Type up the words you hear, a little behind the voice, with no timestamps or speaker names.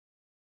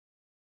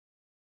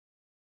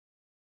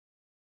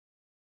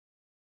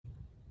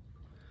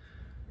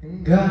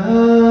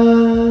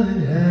God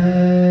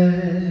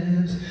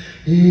has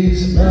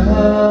His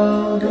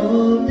smiled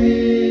on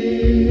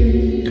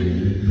me,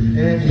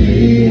 and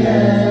He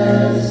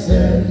has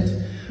set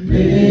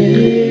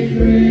me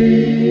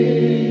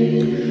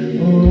free.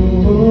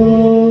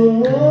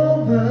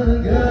 Oh,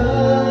 my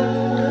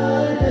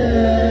God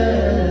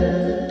has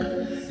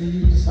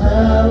His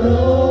smiled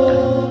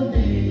on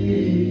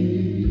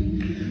me.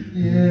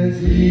 Yes,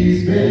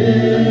 He's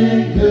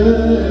been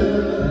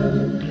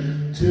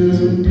good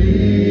to me.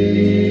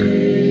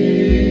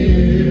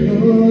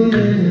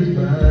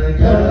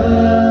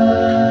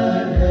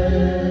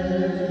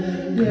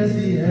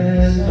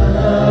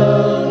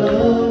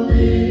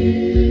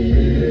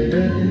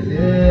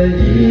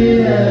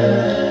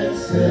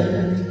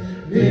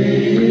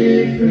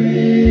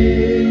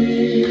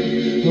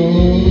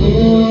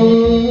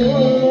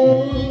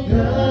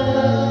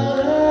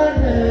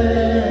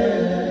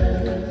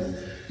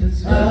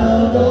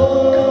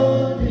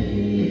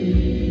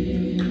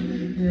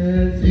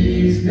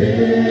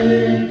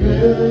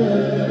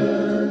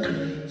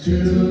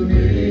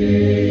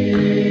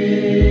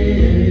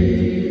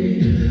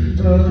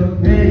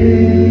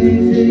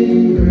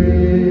 Amazing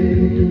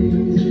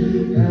grace,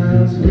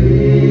 how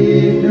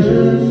sweet the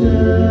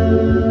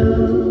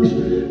sound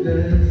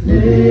that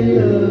saved a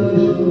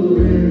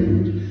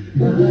wretch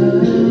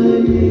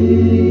like me.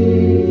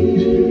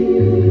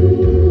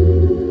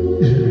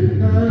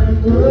 I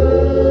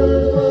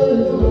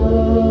was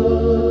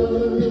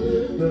lost,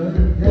 but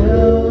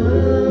now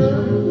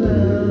I'm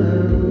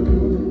found.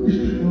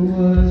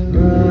 Was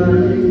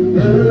blind,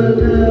 but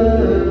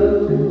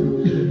now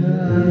I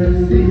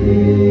see.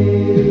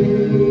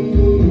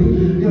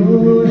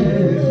 Your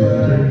hands,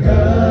 my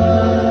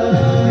God,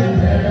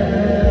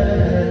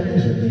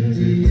 has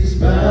He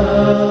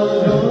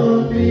smiled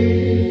on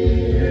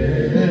me,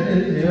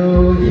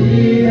 and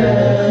He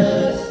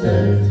has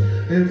set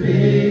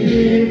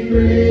me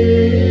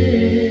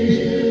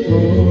free.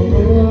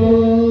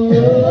 Oh,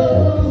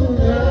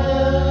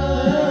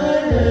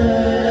 God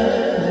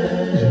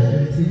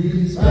has He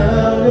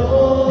smiled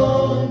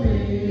on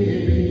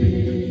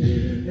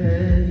me,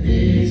 and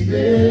He's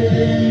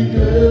been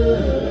good.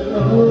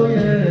 Oh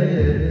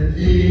yeah,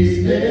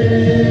 He's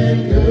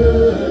been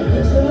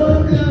good,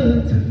 so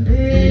good to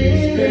me.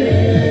 He's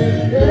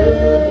been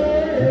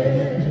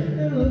good,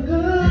 so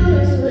good.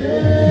 He's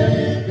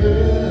been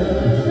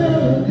good, so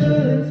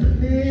good to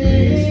me.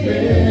 He's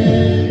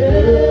been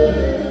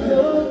good,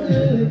 so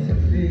good to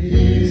me.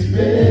 He's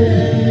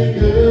been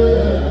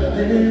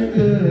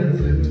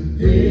good to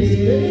me,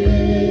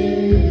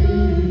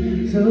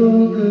 so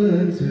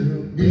good to me.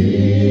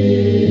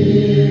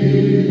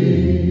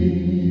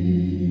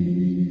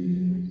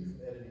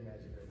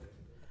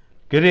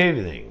 Good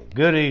evening.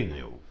 Good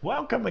evening.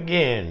 Welcome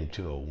again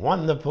to a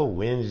wonderful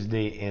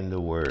Wednesday in the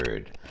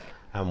Word.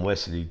 I'm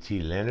Wesley T.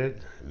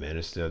 Leonard,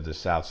 minister of the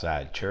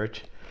Southside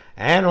Church.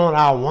 And on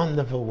our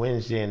wonderful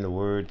Wednesday in the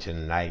Word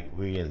tonight,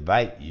 we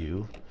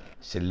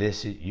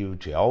solicit you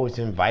to always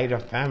invite a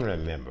family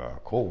member, a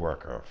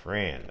co-worker, a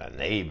friend, a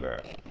neighbor.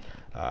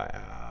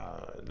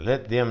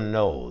 Let them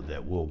know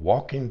that we're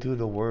walking through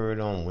the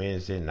Word on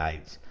Wednesday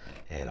nights,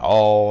 and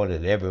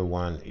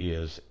everyone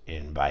is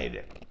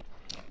invited.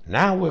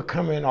 Now we're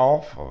coming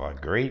off of a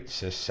great,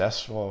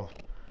 successful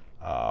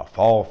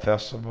fall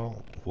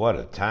festival. What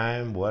a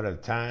time, what a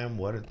time,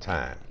 what a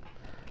time.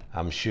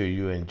 I'm sure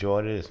you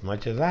enjoyed it as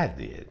much as I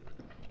did.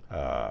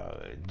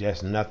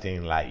 Just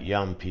nothing like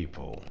young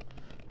people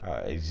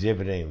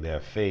exhibiting their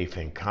faith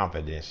and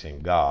confidence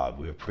in God.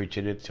 We're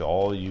preaching it to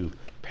all you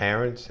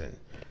parents and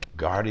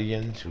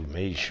guardians who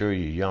made sure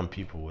your young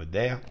people were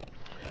there.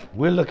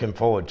 We're looking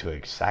forward to an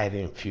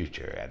exciting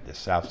future at the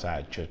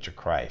Southside Church of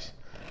Christ.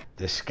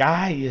 The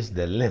sky is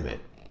the limit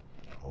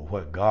of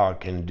what God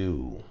can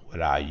do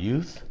with our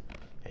youth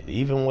and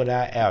even with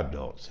our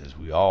adults as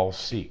we all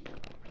seek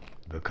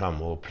to become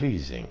more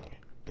pleasing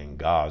in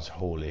God's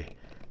holy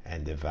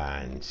and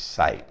divine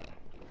sight.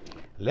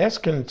 Let's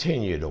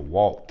continue to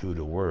walk through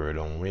the Word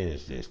on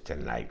Wednesdays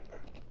tonight.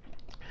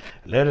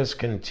 Let us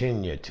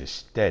continue to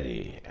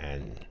study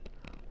and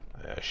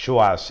show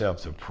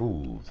ourselves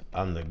approved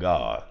under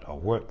God, a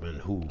workman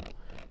who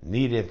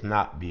needeth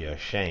not be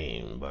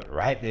ashamed, but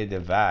rightly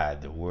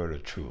divide the word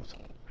of truth.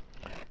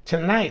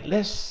 Tonight,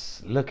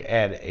 let's look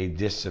at a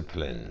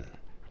discipline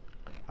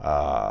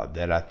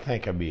that I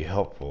think will be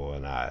helpful,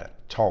 and I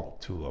talk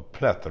to a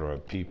plethora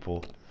of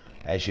people,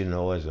 as you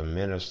know, as a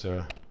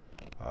minister,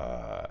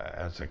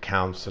 as a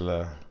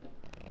counselor,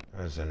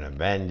 as an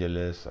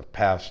evangelist, a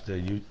pastor.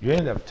 You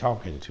end up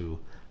talking to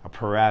a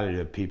plurality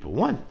of people.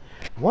 One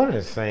of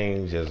the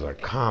things is a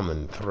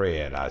common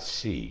thread I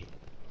see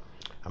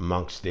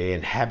amongst the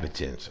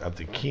inhabitants of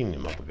the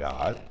kingdom of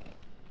God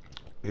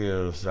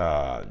is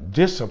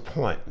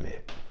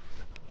disappointment.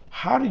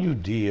 How do you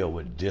deal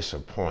with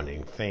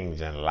disappointing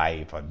things in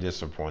life or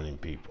disappointing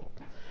people?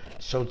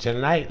 So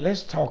tonight,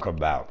 let's talk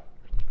about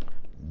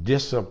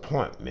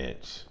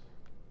disappointments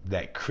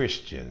that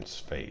Christians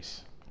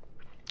face.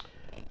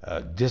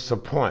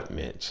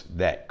 Disappointments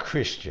that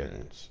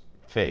Christians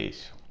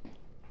face.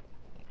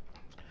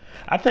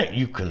 I think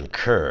you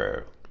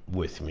concur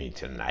with me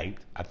tonight.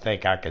 I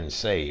think I can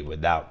say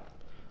without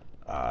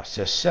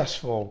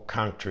successful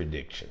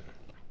contradiction,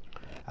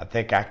 I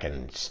think I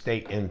can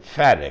state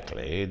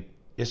emphatically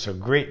it's a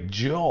great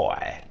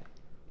joy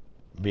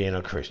being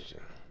a Christian.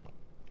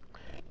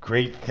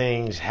 Great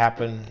things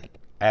happen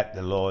at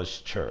the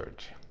Lord's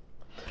church.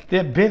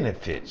 There are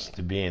benefits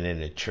to being in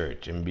the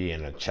church and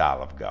being a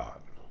child of God.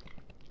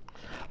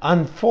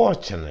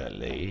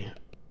 Unfortunately,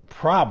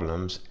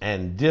 problems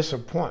and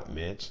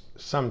disappointments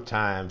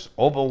sometimes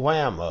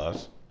overwhelm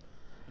us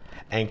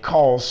and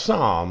cause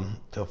some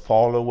to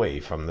fall away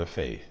from the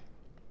faith.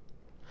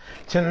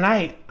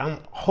 Tonight,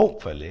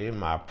 hopefully,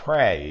 my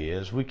prayer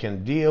is we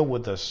can deal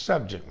with a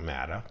subject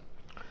matter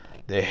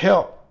to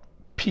help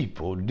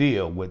people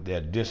deal with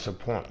their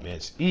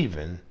disappointments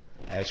even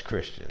as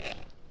Christians.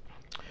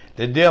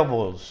 The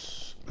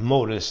devil's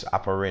modus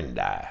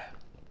operandi,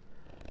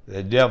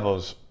 the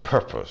devil's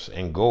purpose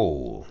and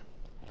goal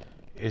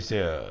is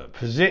to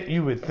present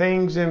you with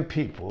things and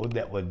people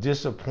that will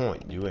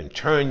disappoint you and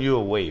turn you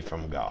away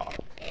from God.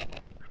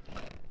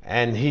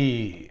 And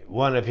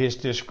one of his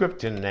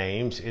descriptive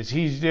names is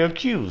he's the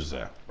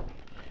accuser.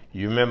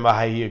 You remember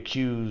how he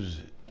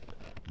accused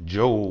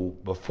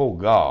Job before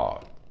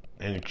God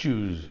and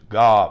accused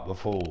God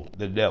before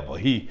the devil.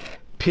 He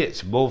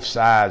pits both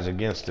sides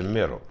against the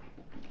middle.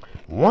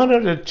 One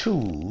of the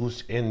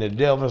tools in the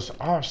devil's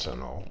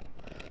arsenal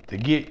to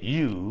get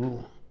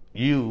you,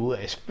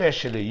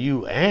 especially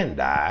you and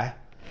I,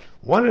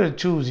 one of the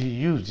tools he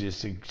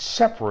uses to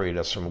separate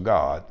us from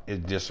God is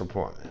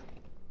disappointment.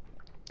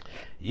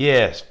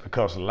 Yes,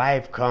 because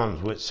life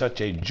comes with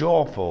such a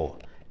joyful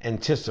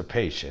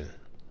anticipation.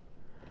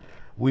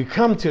 We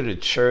come to the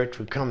church,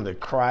 we come to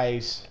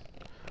Christ,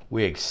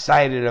 we're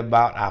excited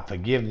about our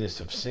forgiveness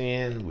of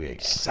sin, we're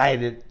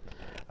excited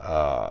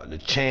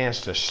the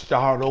chance to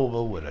start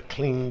over with a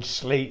clean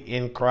slate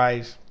in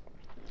Christ.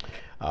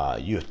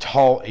 You're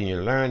taught and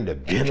you learn the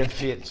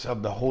benefits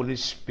of the Holy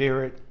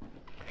Spirit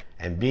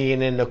and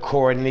being in the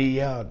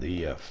koinonia,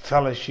 the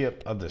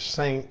fellowship of the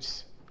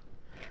saints.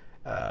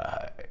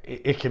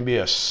 It can be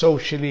a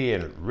socially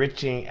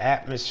enriching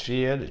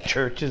atmosphere. The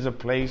church is a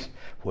place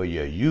where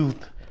your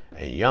youth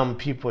and young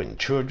people and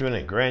children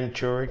and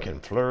grandchildren can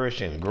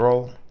flourish and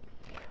grow.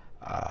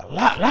 A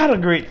lot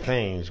of great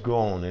things go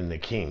on in the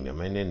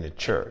kingdom and in the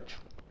church.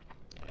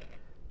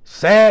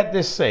 Sad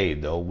to say,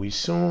 though, we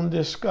soon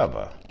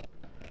discover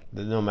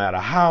that no matter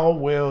how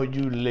well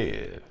you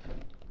live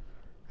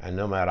and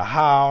no matter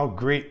how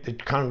great the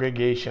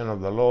congregation of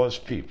the Lord's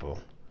people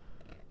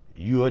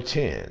you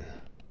attend,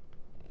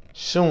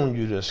 soon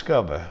you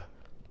discover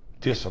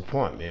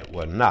disappointment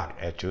will knock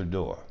at your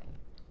door.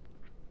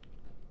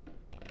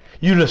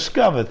 You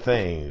discover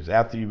things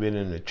after you've been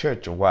in the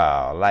church a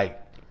while, like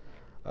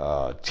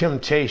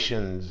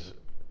temptations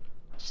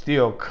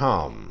still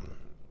come,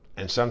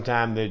 and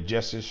sometimes they're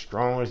just as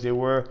strong as they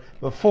were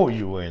before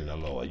you were in the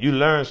Lord. You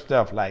learn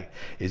stuff like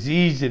it's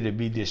easy to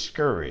be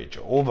discouraged,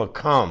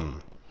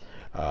 overcome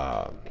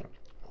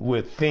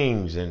with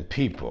things and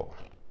people.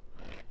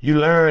 You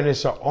learn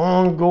it's an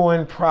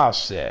ongoing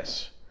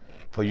process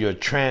for your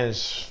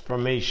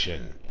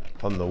transformation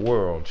from the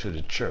world to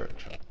the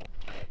church.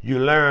 You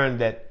learn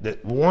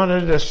that one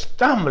of the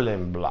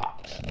stumbling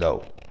blocks,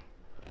 though,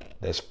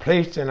 that's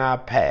placed in our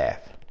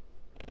path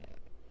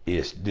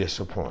is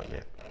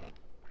disappointment.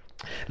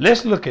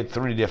 Let's look at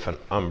 3 different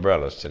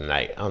umbrellas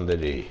tonight under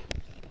the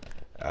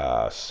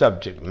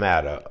subject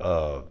matter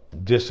of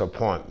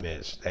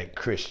disappointments that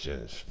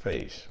Christians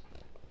face.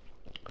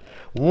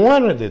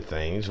 One of the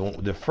things,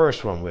 the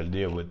first one we'll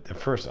deal with, the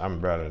first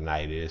umbrella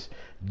tonight is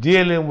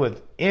dealing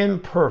with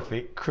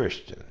imperfect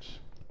Christians.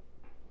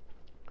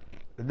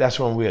 That's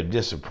when we are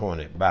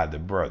disappointed by the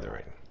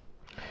brethren.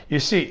 You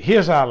see,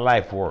 here's how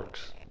life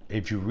works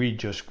if you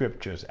read your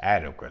scriptures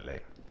adequately.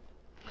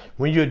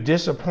 When you're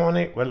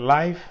disappointed with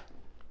life,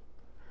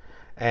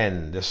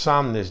 and the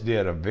psalmist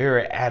did a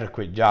very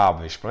adequate job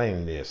of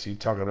explaining this. He's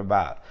talking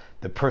about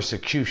the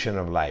persecution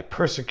of life.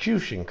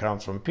 Persecution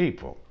comes from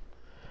people,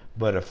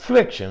 but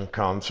affliction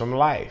comes from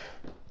life.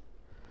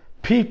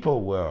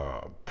 People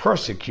will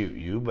persecute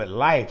you, but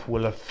life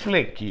will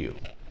afflict you.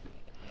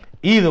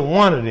 Either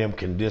one of them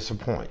can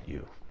disappoint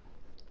you.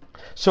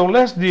 So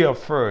let's deal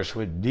first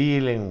with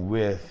dealing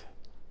with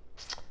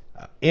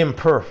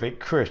imperfect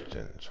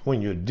Christians. When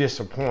you're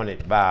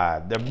disappointed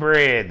by the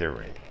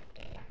brethren,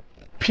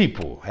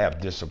 people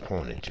have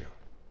disappointed you.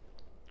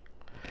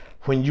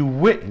 When you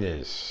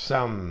witness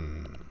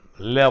some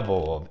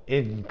level of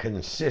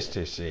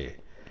inconsistency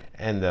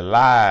in the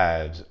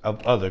lives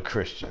of other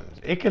Christians,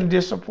 it can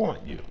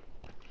disappoint you.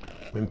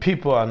 When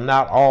people are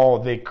not all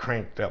they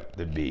cranked up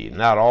to be,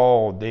 not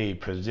all they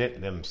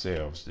present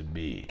themselves to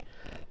be,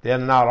 they're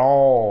not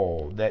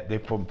all that they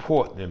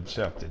purport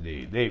themselves to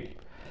be.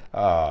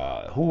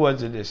 Who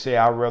was it that said,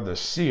 I'd rather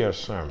see a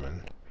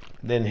sermon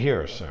than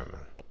hear a sermon?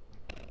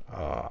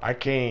 I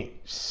can't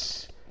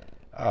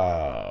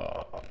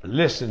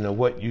listen to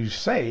what you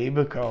say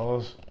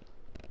because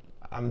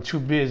I'm too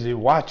busy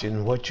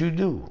watching what you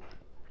do.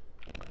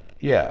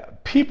 Yeah,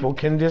 people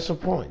can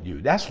disappoint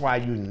you. That's why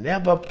you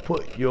never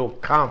put your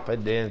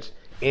confidence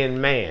in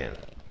man.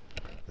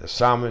 The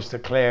psalmist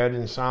declared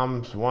in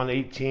Psalms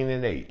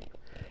 118:8,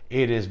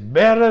 it is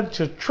better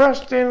to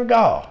trust in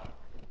God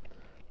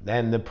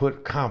than to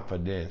put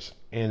confidence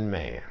in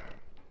man.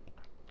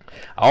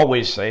 I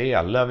always say,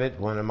 I love it,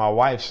 one of my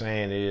wife's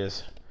saying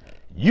is,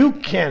 you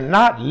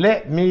cannot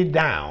let me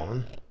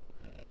down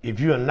if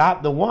you're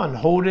not the one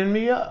holding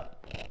me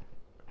up.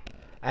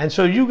 And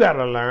so you got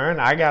to learn,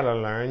 I got to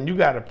learn, you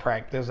got to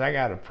practice, I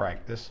got to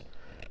practice.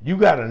 You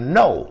got to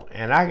know,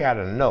 and I got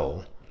to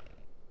know,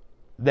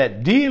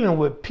 that dealing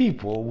with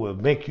people will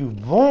make you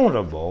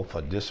vulnerable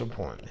for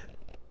disappointment.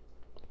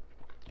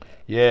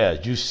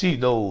 Yes, you see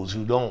those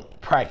who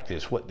don't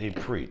practice what they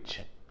preach.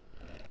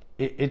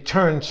 It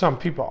turns some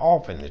people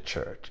off in the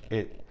church.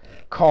 It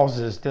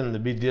causes them to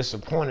be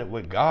disappointed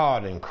with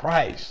God and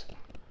Christ.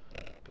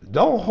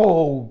 Don't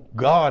hold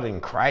God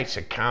and Christ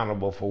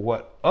accountable for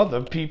what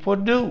other people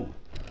do.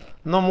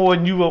 No more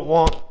than you would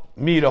want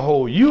me to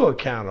hold you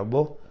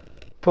accountable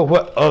for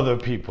what other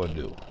people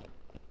do.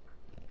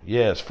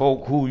 Yes,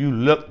 folk who you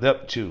looked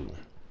up to,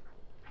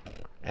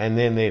 and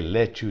then they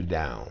let you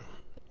down.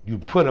 You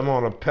put them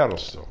on a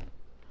pedestal.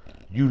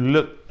 You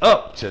look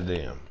up to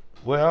them.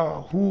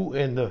 Well,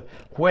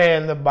 where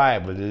in the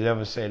Bible did it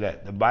ever say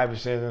that? The Bible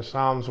says in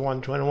Psalms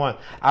 121,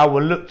 I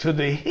will look to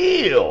the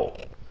hill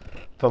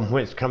from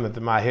whence cometh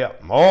my help.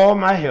 All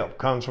my help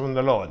comes from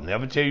the Lord.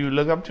 Never tell you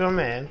look up to a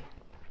man.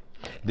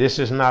 This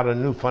is not a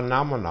new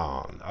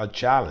phenomenon, a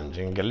challenge.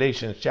 In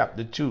Galatians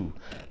chapter 2,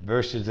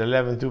 verses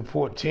 11 through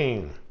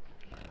 14,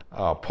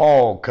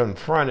 Paul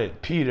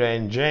confronted Peter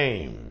and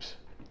James.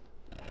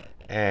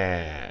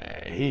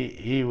 And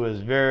he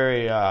was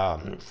very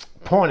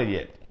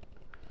pointed.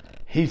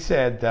 He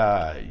said,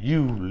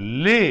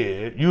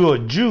 you're a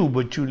Jew,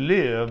 but you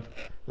live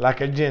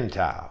like a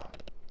Gentile.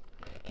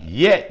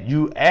 Yet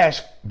you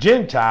ask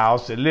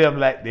Gentiles to live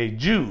like they're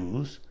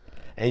Jews,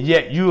 and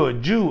yet you're a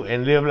Jew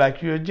and live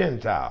like you're a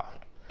Gentile.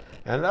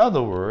 In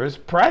other words,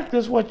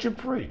 practice what you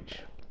preach.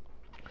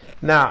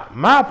 Now,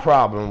 my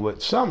problem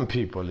with some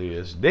people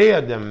is they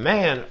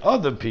demand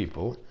other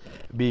people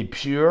be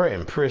pure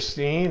and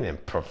pristine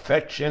and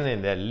perfection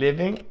in their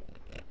living,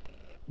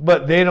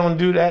 but they don't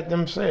do that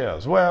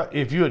themselves. Well,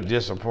 if you're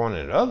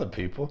disappointed in other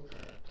people,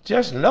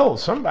 just know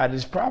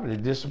somebody's probably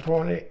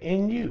disappointed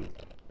in you.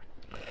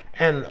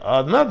 And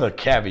another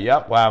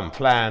caveat while I'm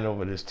flying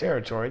over this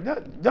territory,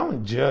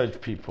 don't judge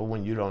people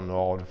when you don't know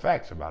all the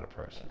facts about a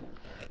person.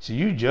 See,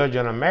 you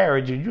judging a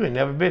marriage and you ain't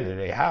never been to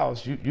their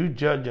house. You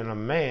judging a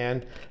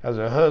man as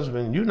a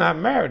husband, you're not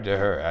married to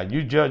her.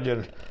 You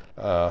judging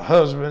a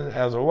husband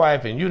as a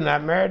wife and you're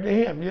not married to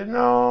him. You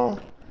know,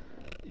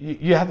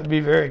 you have to be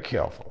very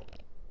careful.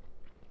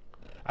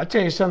 I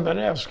tell you, something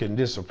else can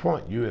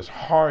disappoint you is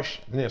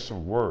harshness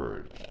of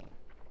words.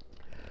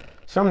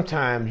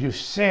 Sometimes you're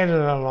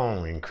sailing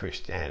along in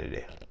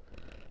Christianity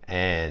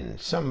and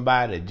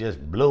somebody just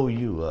blow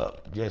you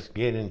up, just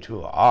get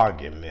into an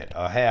argument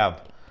or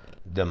have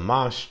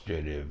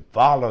demonstrative,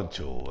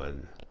 volatile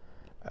and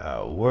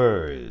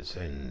words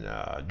and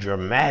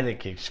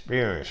dramatic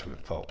experience with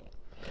folk.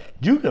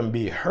 You can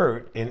be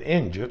hurt and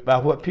injured by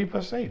what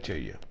people say to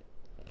you.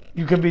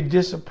 You can be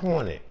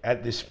disappointed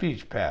at the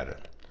speech pattern.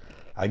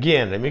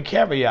 Again, let me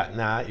caveat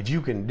now, if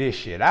you can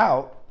dish it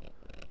out,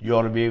 you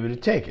ought to be able to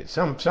take it.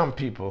 Some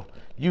people,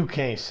 you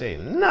can't say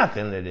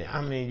nothing to them.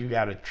 I mean, you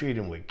got to treat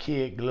them with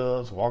kid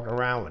gloves, walk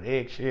around with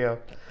eggshells,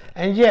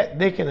 and yet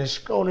they can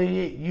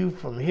exfoliate you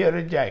from here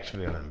to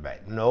Jacksonville and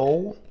back.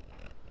 No.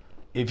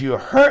 If you're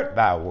hurt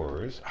by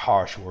words,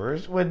 harsh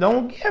words, well,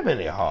 don't give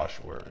any harsh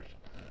words.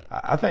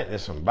 I think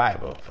there's some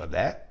Bible for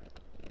that.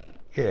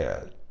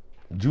 Yeah.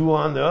 Do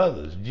unto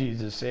others,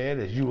 Jesus said,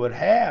 as you would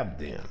have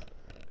them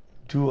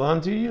do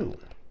unto you.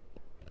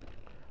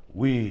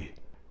 We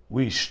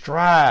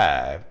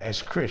strive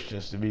as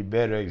Christians to be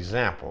better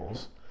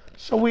examples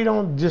so we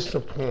don't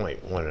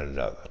disappoint one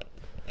another.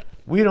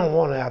 We don't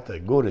want to have to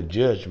go to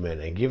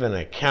judgment and give an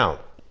account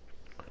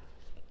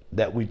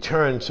that we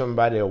turn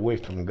somebody away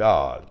from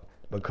God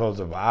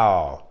because of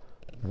our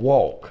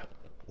walk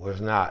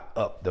was not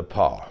up to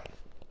par.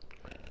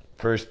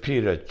 1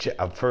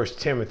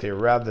 Timothy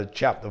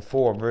chapter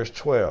 4, verse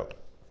 12.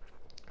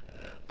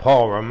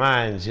 Paul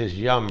reminds his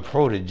young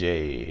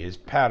protege, his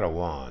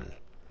Padawan,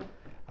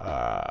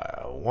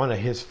 one of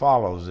his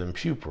followers and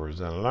pupils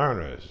and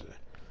learners,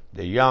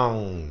 the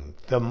young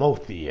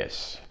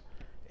Timotheus,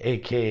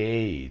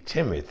 a.k.a.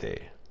 Timothy.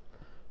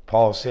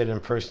 Paul said in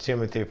 1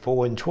 Timothy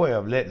 4 and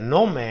 12, let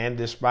no man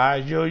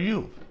despise your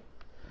youth.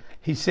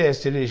 He says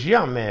to this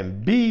young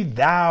man, be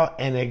thou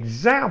an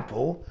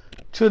example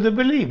to the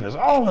believers.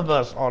 All of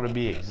us ought to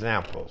be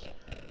examples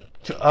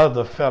to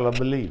other fellow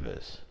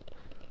believers.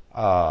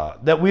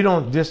 That we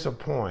don't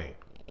disappoint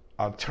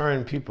or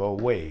turn people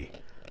away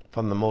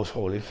from the most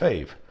holy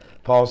faith.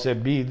 Paul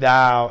said, be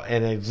thou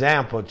an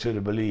example to the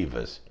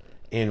believers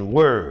in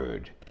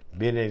word,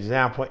 be an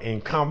example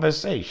in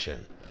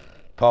conversation.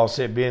 Paul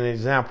said, be an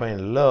example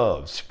in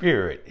love,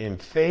 spirit, in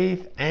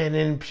faith, and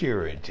in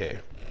purity.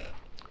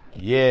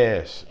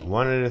 Yes,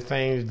 one of the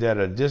things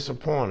that'll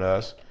disappoint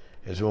us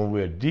is when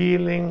we're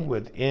dealing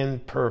with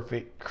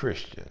imperfect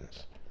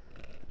Christians,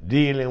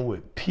 dealing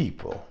with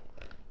people,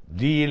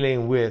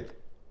 dealing with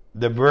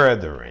the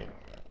brethren.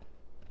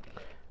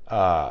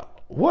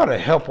 What to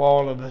help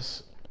all of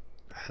us,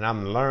 and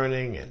I'm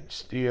learning and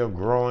still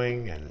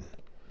growing and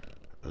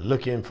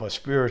looking for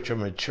spiritual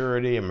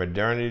maturity and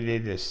modernity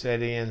to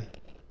set in.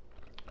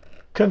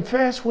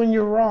 Confess when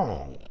you're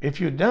wrong.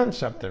 If you've done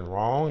something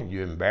wrong,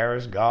 you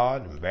embarrass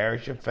God,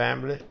 embarrass your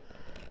family,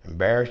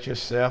 embarrass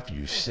yourself,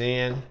 you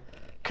sin,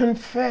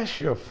 confess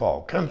your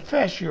fault.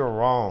 Confess you're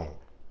wrong.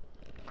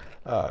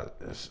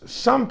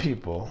 Some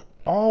people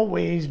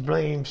always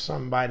blame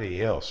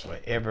somebody else for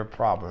every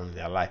problem in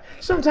their life.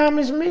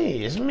 Sometimes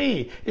it's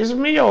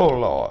me, oh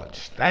Lord,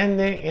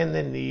 standing in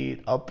the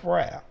need of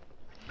prayer.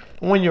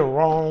 When you're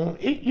wrong,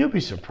 you'll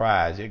be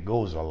surprised. It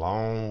goes a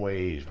long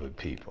ways with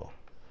people.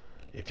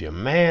 If you're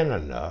man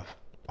enough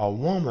or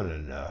woman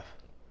enough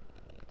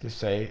to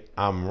say,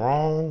 I'm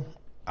wrong,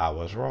 I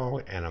was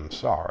wrong, and I'm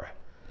sorry.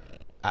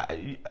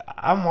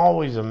 I'm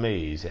always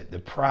amazed at the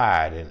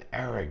pride and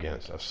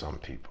arrogance of some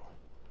people.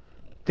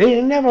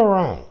 They're never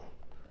wrong.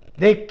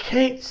 They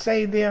can't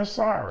say they're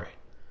sorry.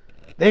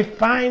 They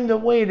find a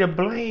way to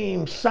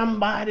blame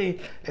somebody,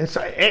 and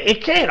so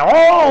it can't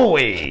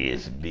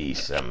always be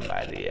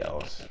somebody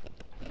else.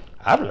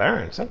 I've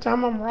learned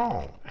sometimes I'm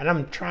wrong, and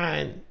I'm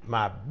trying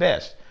my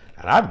best,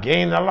 and I've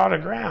gained a lot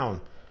of ground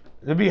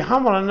to be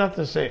humble enough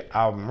to say,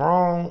 I'm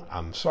wrong,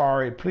 I'm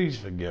sorry, please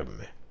forgive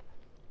me.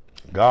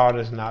 God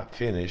is not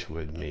finished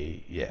with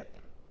me yet.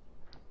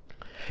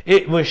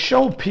 It will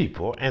show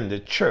people and the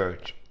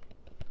church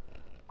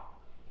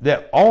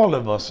that all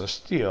of us are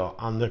still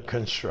under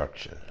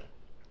construction.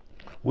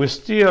 We're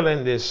still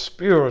in this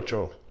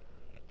spiritual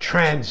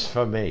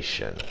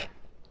transformation.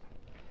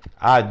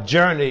 Our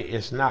journey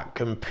is not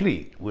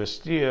complete. We're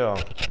still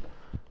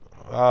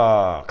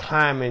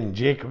climbing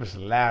Jacob's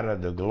ladder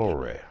to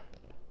glory.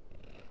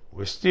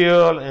 We're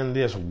still in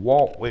this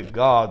walk with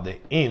God that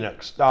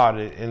Enoch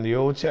started in the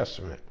Old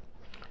Testament.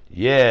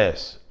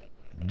 Yes,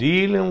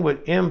 dealing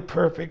with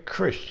imperfect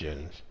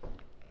Christians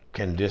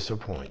can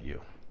disappoint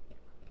you.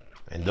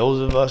 And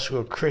those of us who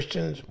are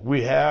Christians,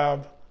 we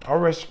have a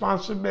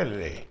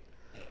responsibility,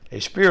 a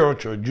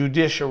spiritual,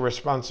 judicial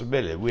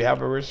responsibility. We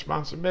have a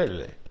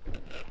responsibility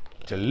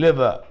to live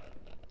up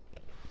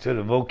to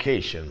the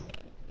vocation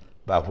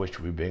by which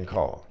we've been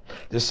called.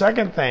 The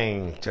second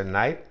thing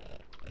tonight,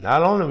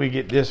 not only we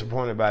get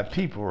disappointed by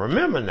people,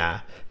 remember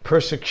now,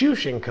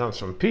 persecution comes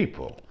from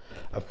people.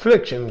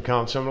 Affliction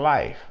comes from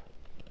life.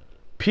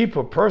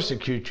 People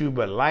persecute you,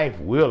 but life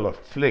will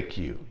afflict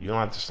you. You don't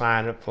have to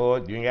sign up for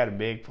it. You ain't got to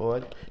beg for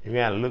it. You ain't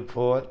got to look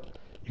for it.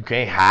 You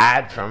can't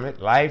hide from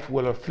it. Life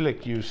will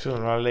afflict you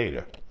sooner or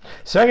later.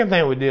 Second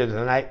thing we did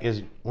tonight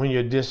is when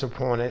you're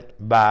disappointed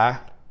by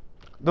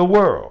the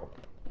world.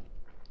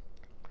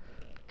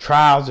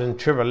 Trials and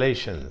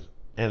tribulations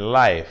in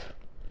life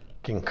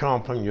can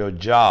come from your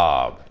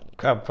job,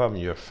 come from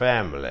your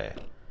family,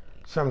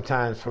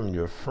 sometimes from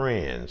your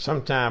friends,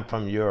 sometimes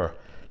from your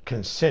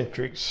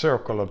concentric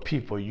circle of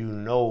people you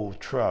know,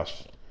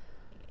 trust,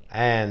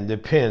 and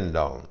depend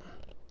on.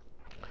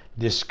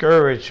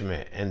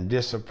 Discouragement and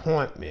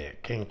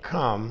disappointment can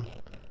come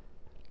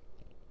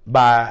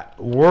by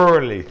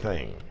worldly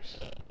things,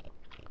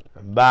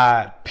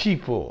 by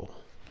people,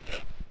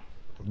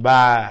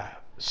 by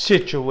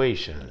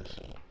situations,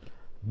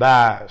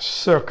 by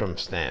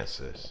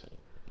circumstances.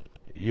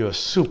 Your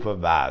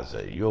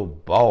supervisor, your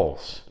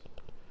boss,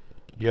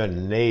 your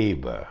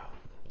neighbor,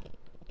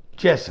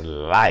 just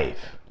life,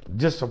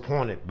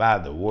 disappointed by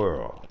the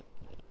world.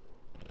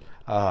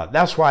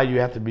 That's why you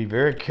have to be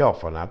very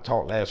careful, and I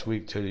talked last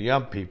week to the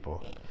young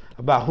people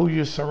about who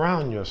you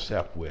surround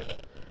yourself with.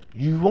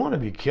 You want to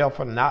be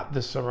careful not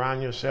to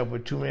surround yourself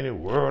with too many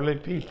worldly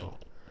people,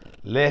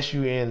 lest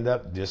you end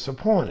up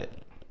disappointed.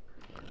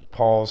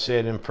 Paul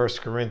said in 1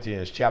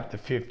 Corinthians chapter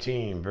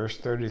 15, verse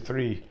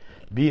 33,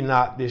 be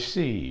not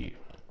deceived.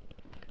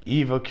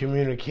 Evil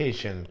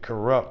communication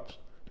corrupts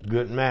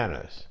good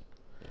manners.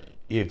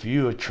 If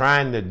you are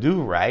trying to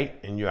do right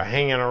and you're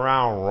hanging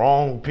around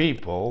wrong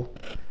people,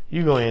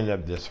 you're going to end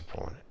up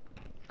disappointed.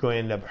 You're going to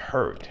end up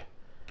hurt.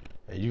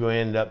 You're going to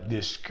end up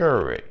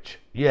discouraged.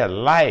 Yeah,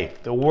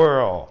 life, the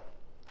world,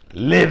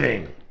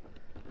 living,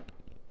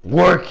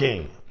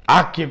 working,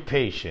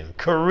 occupation,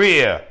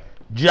 career,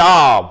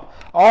 job,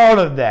 all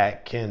of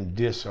that can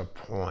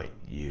disappoint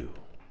you.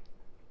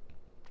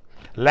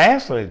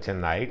 Lastly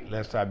tonight,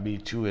 lest I be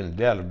too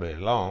indelibly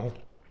long,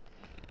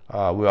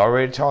 we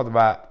already talked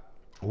about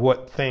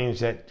what things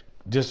that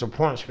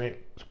disappointment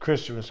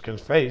Christians can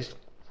face,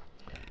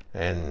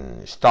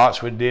 and it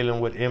starts with dealing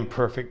with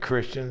imperfect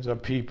Christians or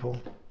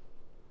people,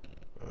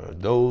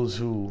 those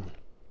who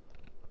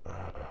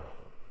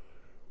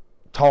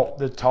talk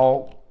the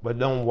talk but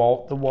don't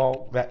walk the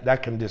walk.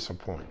 That can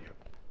disappoint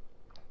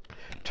you,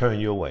 turn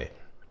you away.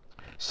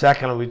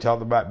 Secondly, we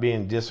talked about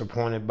being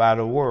disappointed by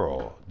the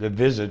world, the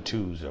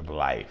vicissitudes of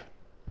life,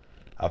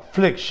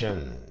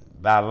 affliction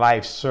by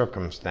life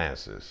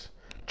circumstances,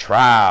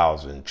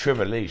 trials and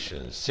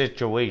tribulations,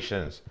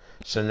 situations,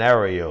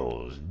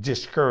 scenarios,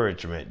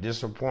 discouragement,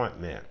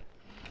 disappointment.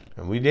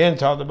 And we then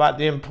talked about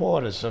the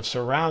importance of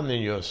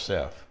surrounding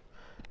yourself.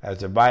 As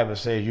the Bible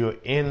says, you're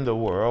in the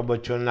world,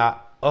 but you're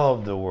not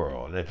of the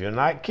world. And if you're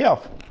not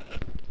careful,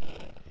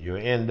 you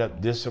end up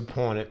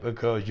disappointed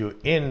because you're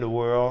in the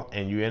world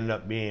and you end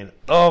up being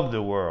of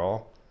the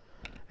world.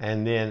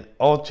 And then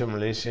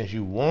ultimately, since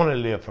you want to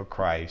live for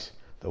Christ,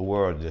 the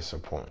world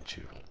disappoints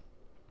you.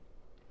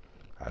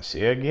 I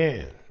say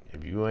again,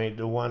 if you ain't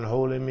the one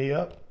holding me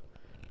up,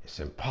 it's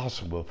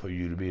impossible for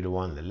you to be the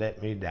one to let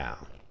me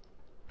down.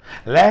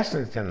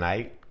 Lastly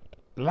tonight,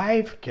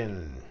 life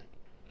can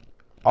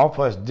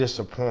offer us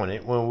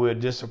disappointed when we're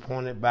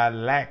disappointed by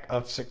lack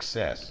of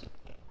success.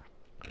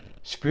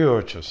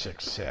 Spiritual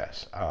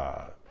success,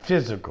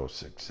 physical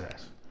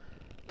success,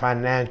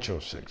 financial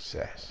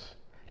success,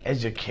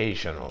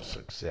 educational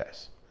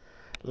success.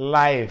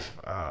 Life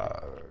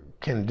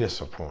can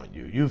disappoint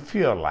you. You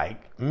feel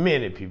like,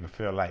 many people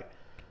feel like,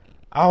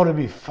 I ought to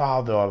be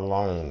farther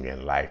along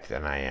in life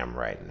than I am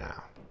right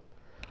now.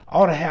 I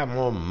ought to have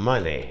more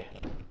money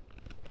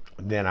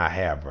than I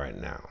have right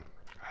now.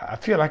 I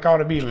feel like I ought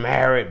to be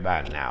married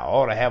by now. I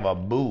ought to have a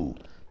boo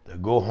to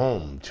go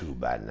home to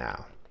by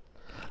now.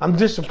 I'm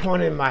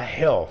disappointed in my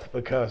health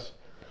because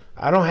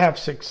I don't have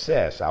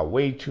success. I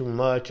weigh too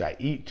much. I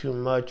eat too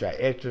much. I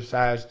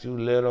exercise too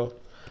little.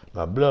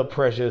 My blood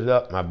pressure is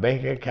up. My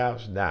bank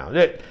account's down.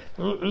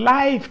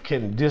 Life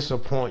can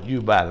disappoint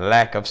you by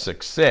lack of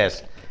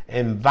success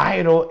in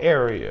vital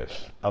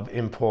areas of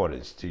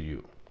importance to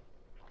you.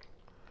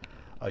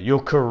 Your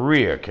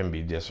career can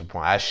be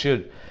disappointing. I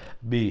should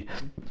be,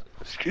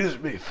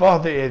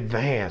 farther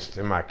advanced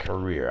in my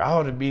career. I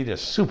ought to be the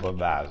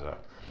supervisor.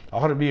 I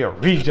ought to be a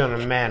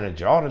regional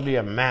manager. I ought to be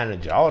a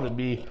manager. I ought to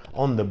be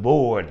on the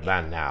board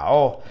by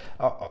now.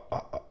 I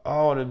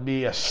ought to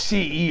be a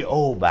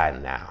CEO by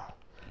now.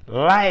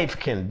 Life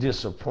can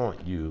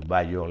disappoint you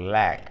by your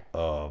lack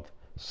of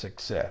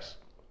success.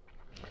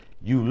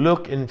 You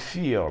look and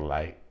feel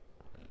like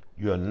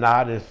you're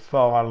not as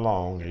far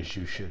along as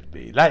you should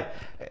be. Like,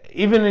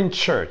 even in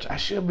church, I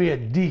should be a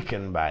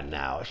deacon by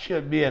now. I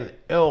should be an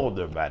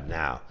elder by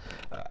now.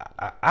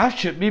 I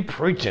should be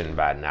preaching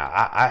by now.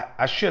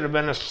 I should have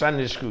been a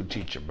Sunday school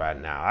teacher by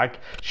now. I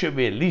should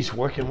be at least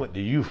working with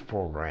the youth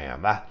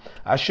program.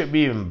 I should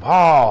be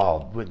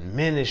involved with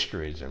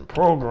ministries and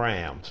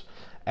programs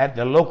at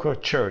the local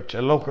church,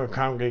 a local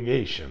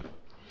congregation.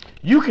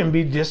 You can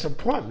be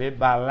disappointed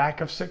by lack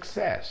of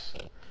success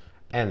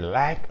and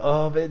lack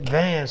of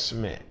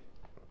advancement.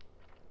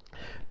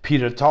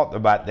 Peter talked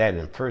about that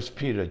in 1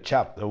 Peter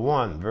chapter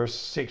 1, verse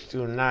 6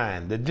 through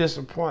 9, the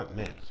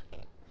disappointment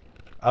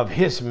of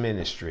his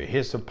ministry,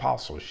 his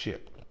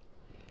apostleship,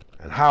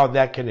 and how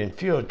that can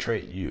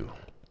infiltrate you.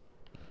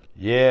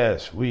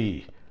 Yes,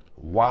 we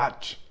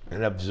watch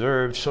and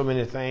observe so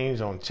many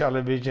things on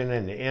television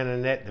and the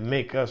internet to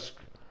make us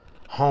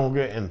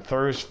hunger and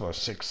thirst for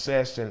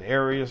success in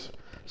areas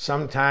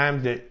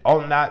sometimes that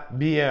ought not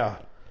be a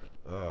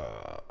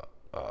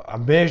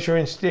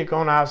measuring stick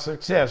on our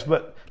success,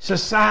 but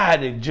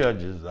society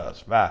judges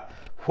us by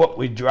what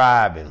we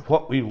drive and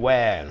what we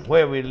wear and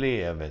where we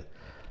live and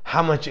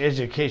how much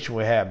education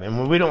we have. And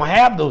when we don't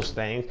have those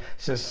things,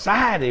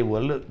 society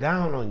will look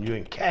down on you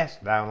and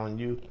cast down on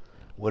you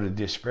with a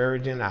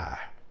disparaging eye.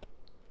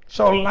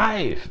 So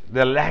life,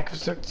 the lack of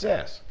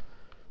success.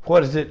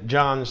 What is it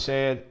John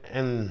said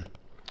in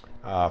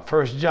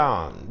 1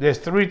 John? There's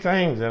three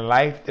things in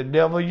life the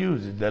devil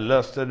uses: the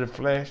lust of the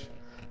flesh,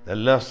 the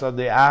lust of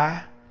the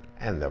eye,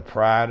 and the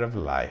pride of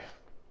life.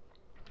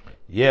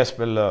 Yes,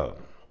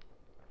 beloved,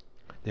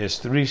 there's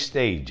three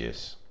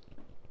stages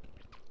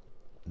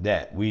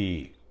that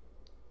we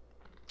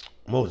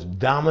most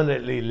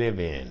dominantly live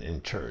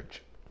in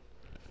church.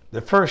 The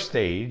first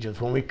stage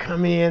is when we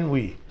come in,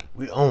 we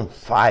on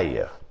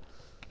fire.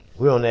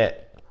 We're on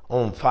that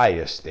on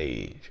fire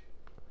stage.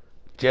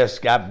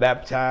 Just got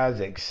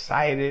baptized,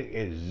 excited,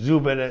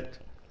 exuberant,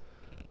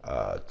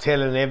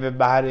 telling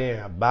everybody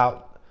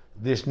about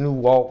this new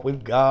walk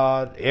with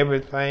God.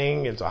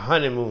 Everything is a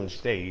honeymoon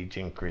stage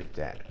in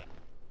Christianity.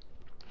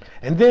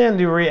 And then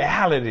the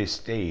reality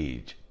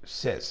stage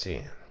sets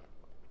in.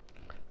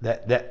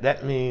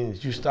 That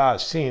means you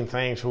start seeing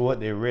things for what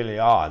they really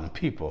are and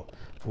people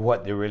for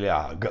what they really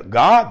are.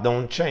 God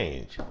don't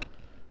change.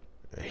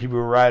 The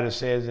Hebrew writer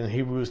says in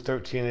Hebrews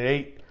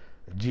 13:8,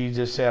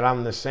 Jesus said,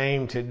 I'm the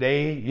same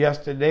today,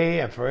 yesterday,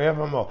 and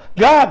forevermore.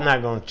 God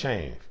not going to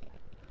change.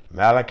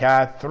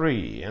 Malachi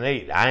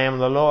 3:8, I am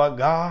the Lord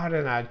God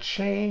and I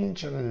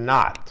change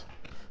not.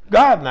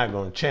 God not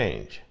going to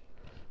change.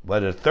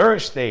 But the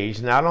third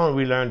stage, not only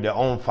we learn the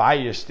on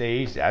fire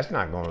stage, that's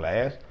not going to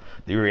last.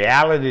 The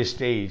reality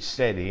stage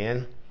set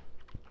in,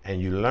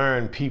 and you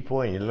learn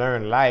people and you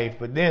learn life,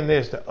 but then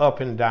there's the up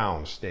and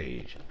down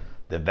stage,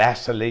 the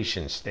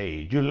vacillation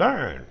stage. You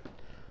learn.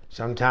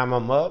 Sometime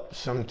I'm up,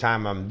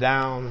 sometime I'm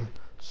down,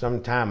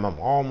 sometime I'm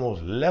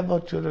almost level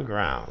to the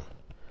ground.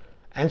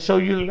 And so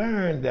you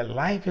learn that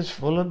life is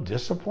full of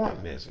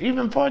disappointments,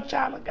 even for a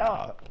child of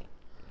God.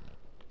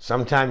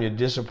 Sometimes you're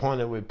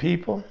disappointed with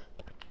people.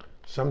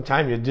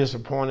 Sometimes you're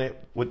disappointed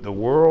with the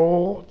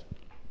world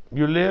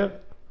you live.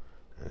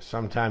 And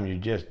sometimes you're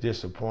just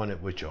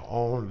disappointed with your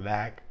own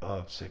lack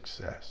of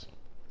success.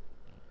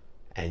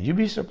 And you'd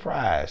be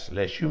surprised,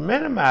 unless you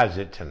minimize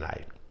it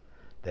tonight,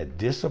 that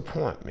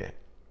disappointment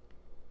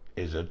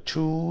is a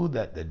tool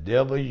that the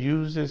devil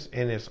uses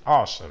in his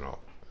arsenal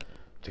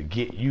to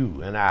get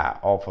you and I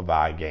off of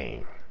our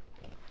game.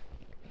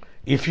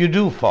 If you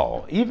do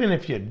fall, even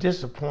if you're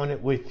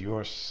disappointed with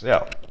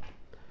yourself,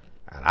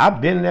 and I've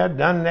been there,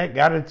 done that,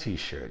 got a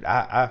t-shirt.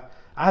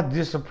 I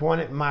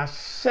disappointed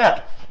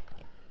myself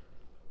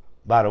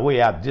by the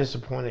way I've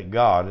disappointed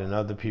God and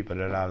other people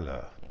that I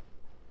love.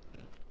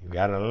 You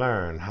got to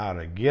learn how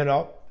to get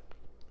up,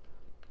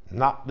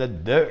 knock the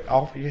dirt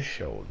off your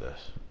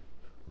shoulders,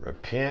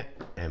 repent,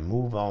 and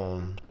move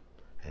on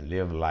and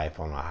live life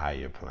on a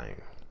higher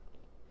plane.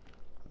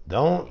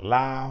 Don't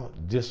allow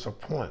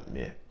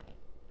disappointment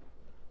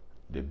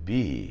to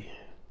be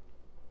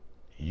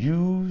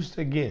used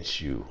against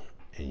you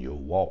in your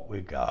walk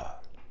with God.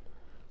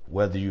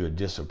 Whether you're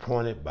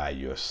disappointed by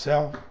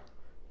yourself,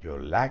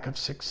 your lack of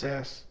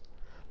success,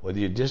 whether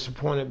you're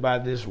disappointed by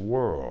this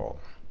world,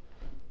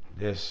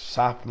 this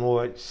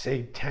sophomore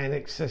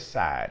satanic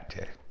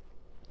society,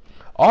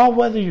 or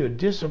whether you're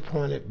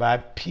disappointed by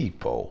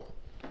people,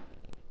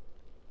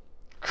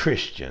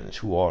 Christians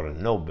who ought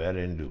to know better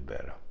and do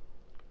better.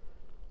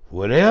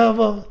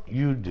 Whatever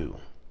you do,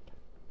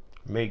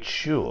 make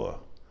sure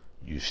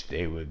you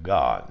stay with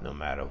God no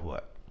matter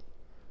what.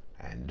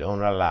 And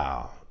don't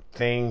allow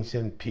things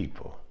and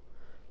people,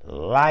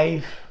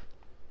 life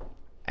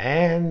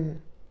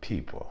and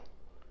people,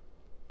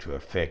 to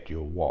affect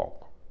your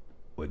walk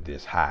with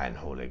this high and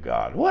holy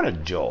God. What a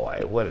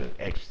joy, what an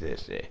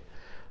ecstasy,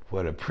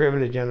 what a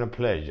privilege and a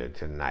pleasure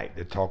tonight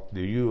to talk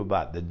to you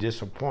about the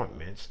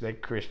disappointments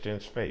that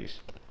Christians face.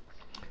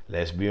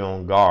 Let's be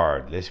on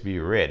guard. Let's be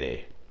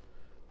ready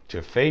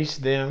to face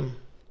them,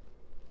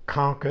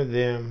 conquer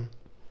them,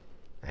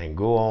 and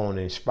go on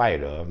in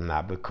spite of,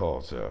 not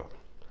because of.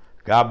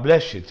 God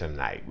bless you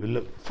tonight. We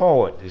look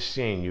forward to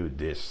seeing you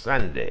this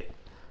Sunday,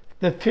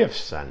 the 5th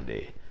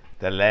Sunday,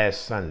 the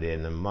last Sunday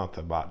in the month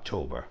of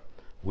October.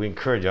 We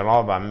encourage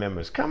all of our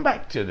members, come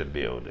back to the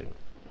building.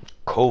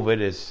 COVID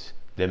is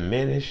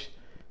diminished.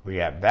 We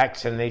got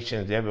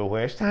vaccinations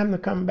everywhere. It's time to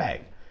come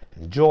back.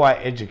 Enjoy our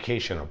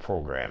educational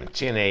program,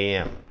 10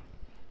 a.m.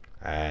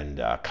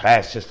 and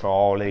classes for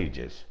all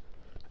ages,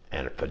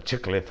 and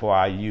particularly for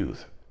our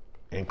youth,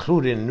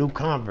 including new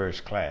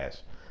converts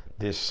class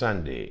this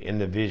Sunday in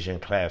the Vision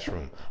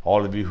Classroom.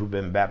 All of you who've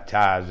been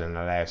baptized in the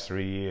last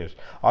 3 years,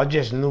 or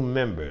just new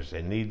members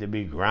that need to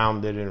be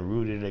grounded and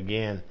rooted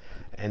again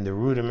in the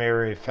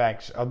rudimentary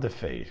facts of the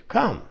faith,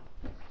 come.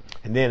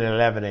 And then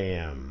 11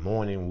 a.m.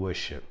 morning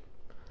worship,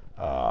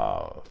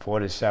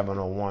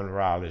 4701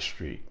 Raleigh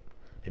Street.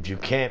 If you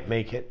can't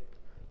make it,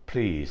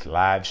 please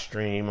live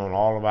stream on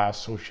all of our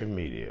social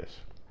medias.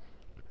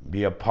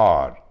 Be a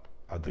part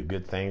of the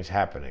good things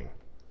happening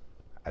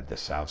at the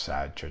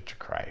Southside Church of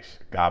Christ.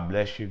 God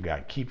bless you.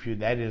 God keep you.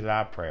 That is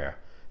our prayer.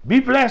 Be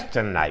blessed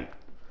tonight.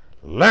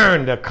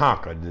 Learn to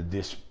conquer the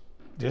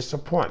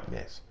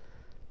disappointments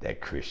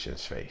that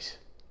Christians face.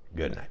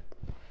 Good night.